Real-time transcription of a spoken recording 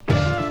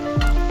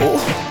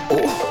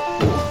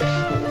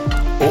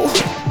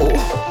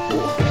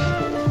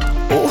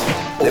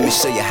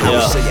show you how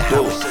we show you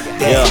how we.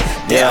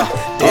 Yeah.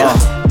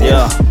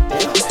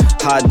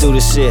 How I do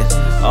this shit,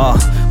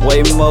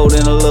 way more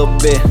than a little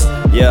bit.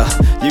 Yeah,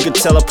 you can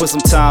tell I put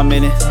some time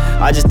in it.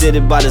 I just did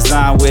it by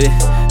design with it,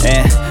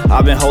 and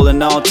I've been holding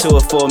on to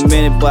it for a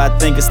minute, but I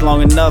think it's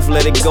long enough.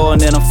 Let it go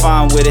and then I'm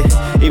fine with it.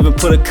 Even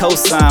put a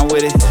cosign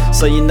with it,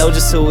 so you know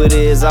just who it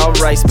is.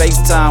 Alright, space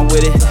time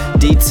with it,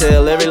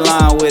 detail every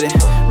line with it.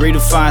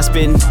 Redefine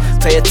spitting,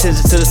 pay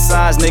attention to the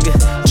signs, nigga.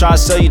 Try to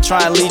show you,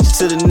 try and lead you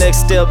to the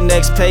next step,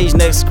 next page,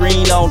 next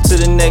screen, on to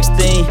the next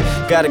thing.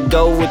 Gotta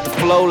go with the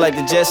flow like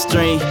the jet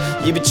stream.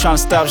 You be trying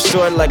to stop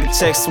short like a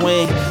check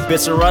swing.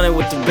 Bitch, I'm running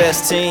with the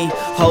best team.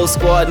 Whole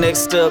squad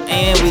next up,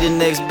 and we the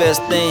next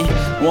best thing.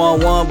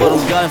 1-1, but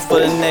I'm gunning for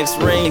the next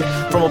ring.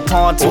 From a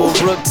pawn to a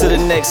rook to the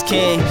next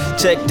king.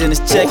 Check, then it's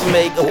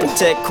checkmate, a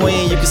protect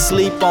queen. You can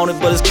sleep on it,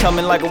 but it's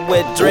coming like a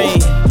wet dream.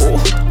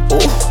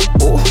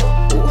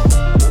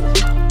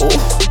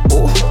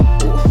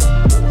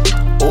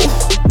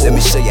 Let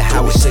me show you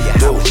how we show you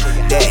how we.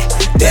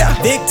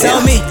 Vic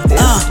told me,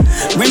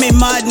 Remy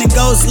Martin and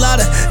Ghost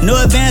Slaughter. No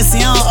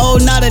advancing, I don't owe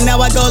nada. Now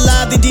I go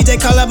live, the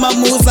DJ call out my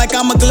moves like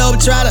I'm a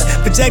globetrotter.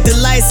 Projector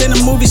lights in the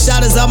movie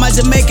shotters. All my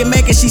Jamaican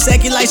making, she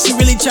shake it like she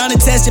really trying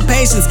to test your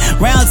patience.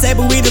 Round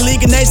table, we the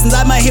League of Nations.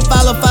 I might hit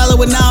follow,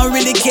 and I don't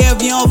really care if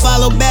you don't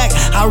follow back.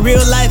 How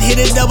real life hit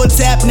a double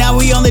tap. Now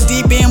we on the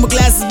deep end with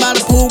glasses by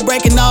the pool,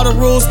 breaking all the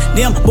rules.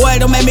 Damn, boy,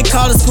 don't make me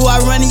call the school.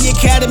 I run the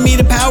academy,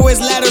 the power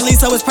is laterally,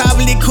 so it's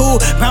probably cool.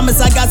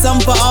 Promise I got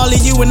something for all of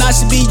you, and I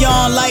should be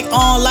on like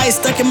on light,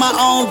 stuck in my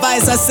own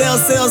vice. I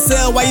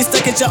sell, while you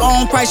stuck at your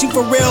own price. You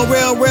for real,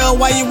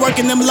 why you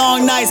working them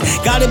long nights?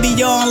 Gotta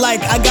be on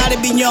like, I gotta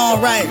be on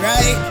right?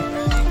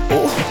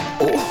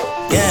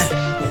 Yeah.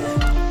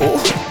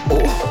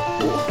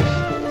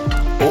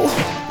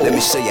 Let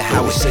me show you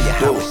how we show you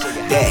how we.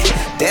 There.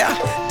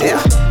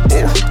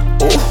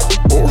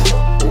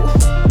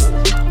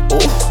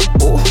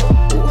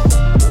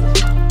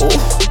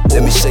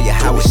 Let me show you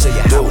how we show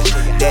you how we.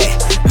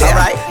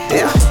 Alright,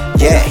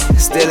 yeah,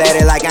 still at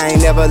it like I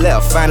ain't never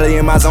left. Finally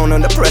in my zone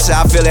under pressure,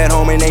 I feel at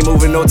home and ain't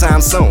moving no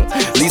time soon.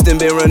 Least done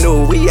been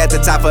renewed, we at the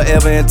top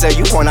forever until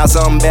you point out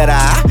something better.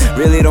 I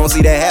really don't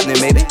see that happening,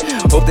 maybe.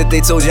 Hope that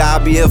they told you I'll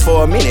be here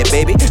for a minute,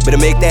 baby. But to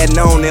make that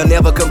known, they'll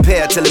never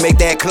compare till they make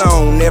that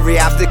clone. Every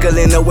obstacle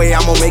in the way,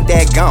 I'm gonna make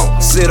that gone.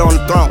 Sit on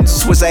the throne,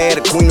 switch I had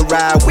a queen to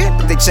ride with,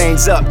 but they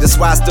changed up. That's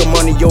why I still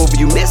money over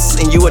you miss,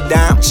 and you a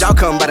dime. Y'all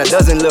come by the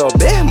dozen little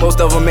bit. Most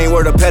of them ain't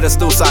worth a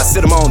pedestal, so I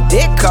sit them on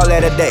dick, call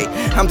that a day.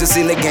 I'm just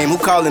in the game, who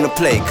callin' the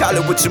play? Call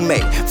it what you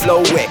make,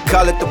 flow wet,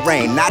 call it the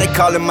rain. Now they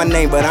callin' my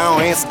name, but I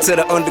don't answer to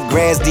the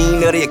undergrads.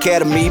 Dean of the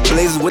academy,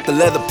 blazers with the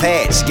leather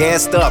patch.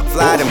 Gassed up,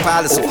 fly them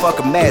pilots, so fuck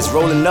a match.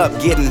 Rolling up,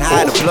 getting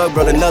high, the plug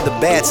brought another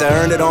batch. I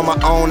earned it on my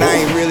own, I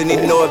ain't really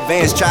need no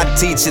advance. Try to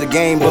teach you the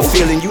game, but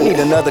feeling you need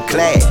another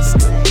class.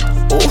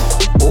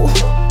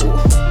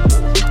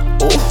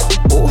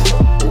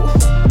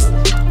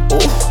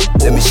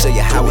 Let me show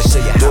you how we show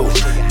you how we.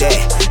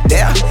 There.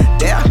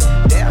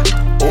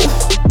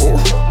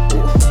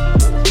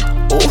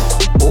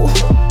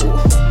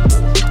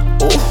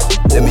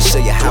 Let me show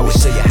you how we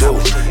show you how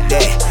we.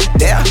 There.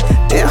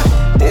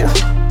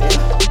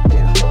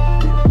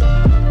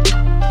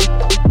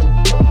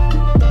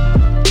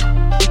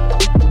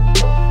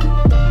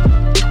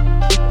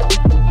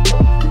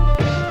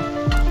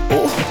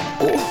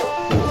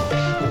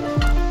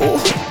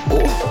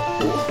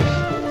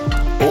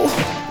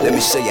 Let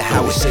me show you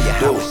how we show you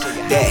how we.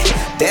 There.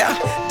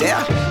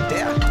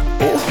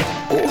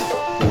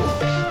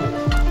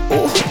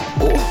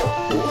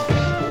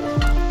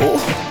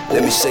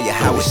 Let me show you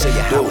how we show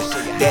you how we.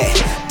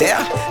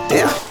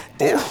 There.